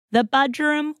The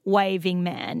Budrum Waving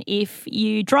Man. If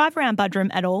you drive around Budrum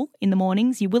at all in the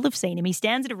mornings, you will have seen him. He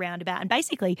stands at a roundabout and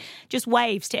basically just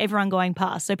waves to everyone going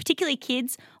past. So particularly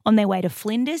kids on their way to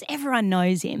Flinders, everyone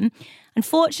knows him.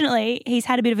 Unfortunately, he's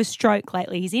had a bit of a stroke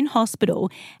lately. He's in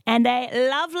hospital, and a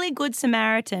lovely Good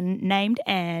Samaritan named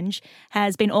Ange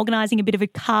has been organising a bit of a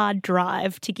card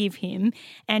drive to give him.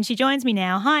 And she joins me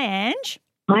now. Hi, Ange.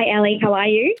 Hi, Ali. How are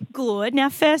you? Good. Now,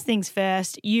 first things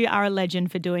first, you are a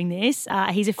legend for doing this.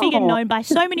 He's a figure known by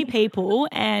so many people,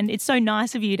 and it's so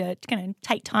nice of you to kind of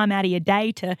take time out of your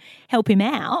day to help him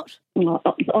out. Oh,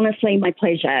 it's honestly my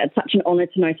pleasure. It's such an honour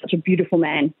to know such a beautiful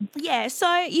man. Yeah,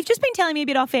 so you've just been telling me a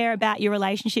bit off air about your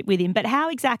relationship with him, but how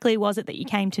exactly was it that you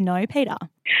came to know Peter?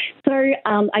 So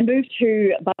I moved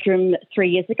to Budrum 3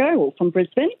 years ago, from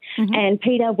Brisbane, and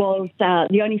Peter was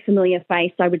the only familiar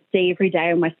face I would see every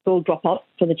day on my school drop-off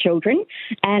for the children.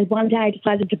 And one day I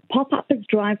decided to pop up his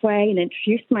driveway and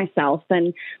introduce myself,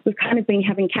 and we've kind of been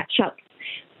having catch-ups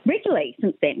regularly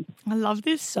since then. I love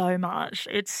this so much.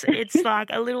 It's like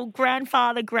a little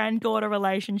grandfather-granddaughter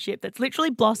relationship that's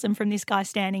literally blossomed from this guy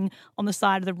standing on the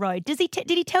side of the road. Did he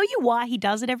tell you why he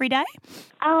does it every day?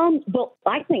 Well,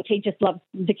 I think he just loves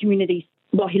the community.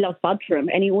 Well, he loves Budrum,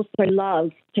 and he also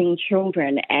loves seeing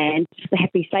children and the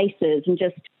happy faces, and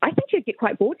just, I think he'd get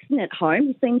quite bored sitting at home.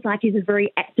 He seems like he's a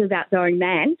very active, outgoing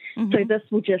man, so this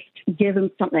will just give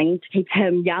him something to keep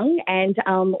him young and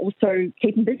also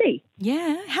keep him busy.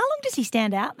 Yeah. How long does he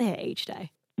stand out there each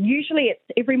day? Usually it's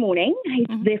every morning. He's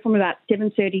there from about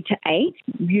 7:30 to 8,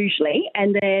 usually,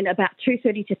 and then about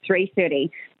 2:30 to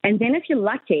 3:30. And then if you're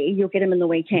lucky, you'll get him in the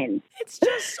weekends. It's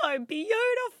just so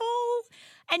beautiful.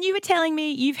 And you were telling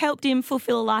me you've helped him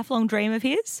fulfill a lifelong dream of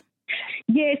his?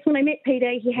 Yes, when I met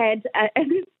Peter, he had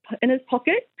in his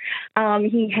pocket,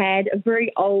 he had a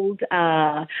very old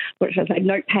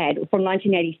notepad from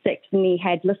 1986, and he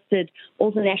had listed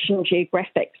all the National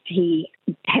Geographics he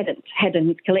hadn't had in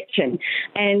his collection.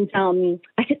 And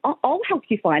I said, I'll help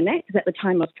you find that, because at the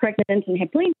time I was pregnant and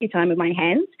had plenty of time in my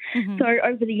hands. So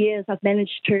over the years, I've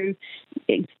managed to,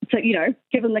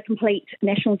 give him the complete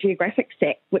National Geographic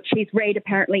set, which he's read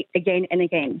apparently again and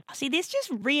again. See, this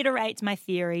just reiterates my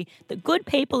theory that good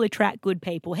people attract good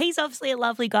people. He's obviously a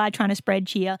lovely guy trying to spread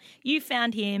cheer. You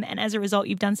found him, and as a result,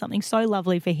 you've done something so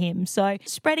lovely for him. So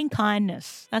spreading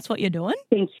kindness, that's what you're doing.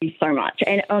 Thank you so much.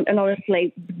 And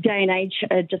honestly, day and age,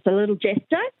 just a little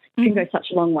gesture can go such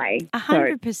a long way.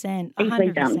 100%.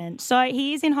 100%. So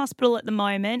he is in hospital at the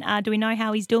moment. Do we know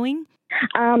how he's doing?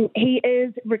 He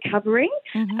is recovering.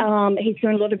 He's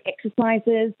doing a lot of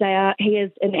exercises. He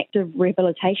is in active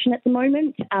rehabilitation at the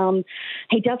moment.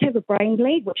 He does have a brain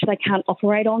bleed, which they can't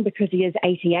operate on because he is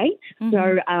 88.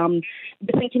 So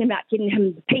we're thinking about getting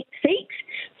him the PEEK seat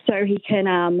so he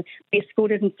can be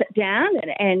escorted and sit down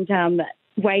and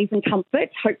wave and comfort,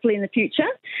 hopefully in the future.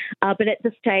 But at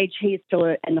this stage, he is still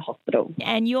in the hospital.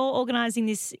 And you're organising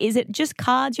this, is it just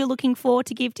cards you're looking for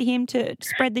to give to him to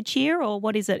spread the cheer, or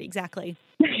what is it exactly?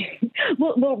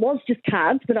 Well, it was just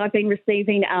cards, but I've been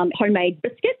receiving homemade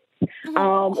biscuits,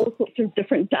 all sorts of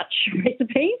different Dutch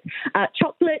recipes,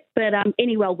 chocolate, but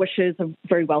any well wishes are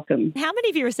very welcome. How many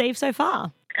have you received so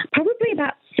far? Probably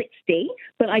about 60,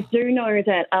 but I do know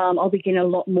that I'll be getting a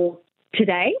lot more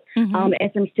today,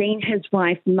 as I'm seeing his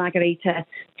wife Margarita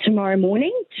tomorrow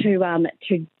morning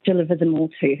to deliver them all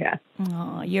to her.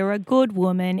 Oh, you're a good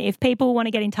woman. If people want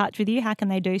to get in touch with you, how can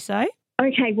they do so?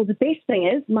 Okay, well, the best thing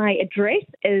is my address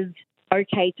is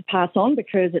okay to pass on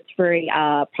because it's very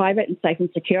private and safe and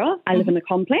secure. I live in a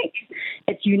complex.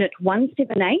 It's Unit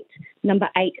 178, number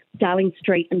 8, Darling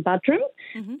Street in Budrum.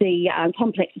 The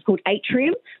complex is called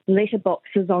Atrium. The letterbox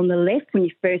is on the left when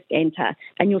you first enter,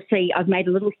 and you'll see I've made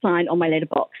a little sign on my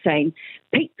letterbox saying,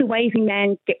 "Pete the Waving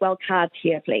Man, get well cards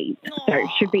here, please." So it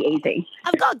should be easy.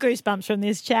 I've got goosebumps from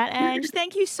this chat, Ange.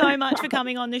 Thank you so much for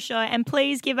coming on the show, and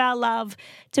please give our love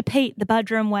to Pete the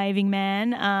Budrum Waving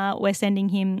Man. We're sending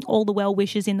him all the well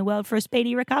wishes in the world for a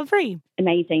speedy recovery.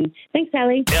 Amazing. Thanks,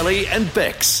 Ali. Ellie and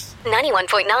Bex.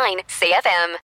 91.9 CFM.